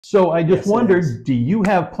So I just Yes, it is. wondered, do you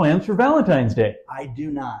have plans for Valentine's Day? I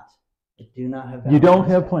do not. I do not have You don't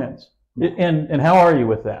Valentine's have Day. plans. No. And how are you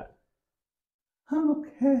with that? I'm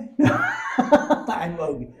okay. I'm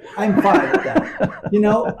okay. I'm fine with that. You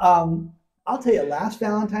know, I'll tell you, last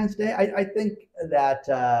Valentine's Day, I think that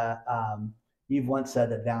you've once said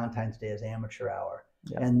that Valentine's Day is amateur hour,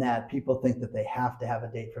 Yeah. and that people think that they have to have a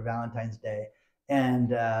date for Valentine's Day. And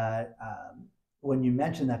when you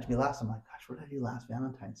mentioned that to me last, I'm like, gosh, what did I do last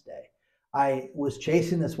Valentine's Day? I was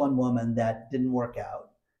chasing this one woman that didn't work out,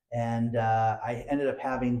 and I ended up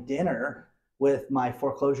having dinner with my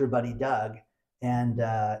foreclosure buddy Doug. And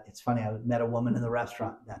it's funny, I met a woman in the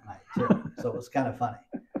restaurant that night too, so it was kind of funny.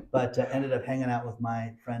 But ended up hanging out with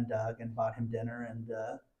my friend Doug and bought him dinner, and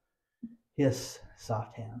he has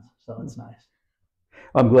soft hands, so it's nice.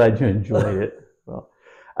 I'm glad you enjoyed it. Well,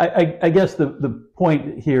 I guess the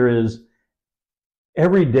point here is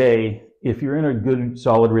every day, if you're in a good,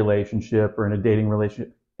 solid relationship or in a dating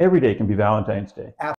relationship, every day can be Valentine's Day.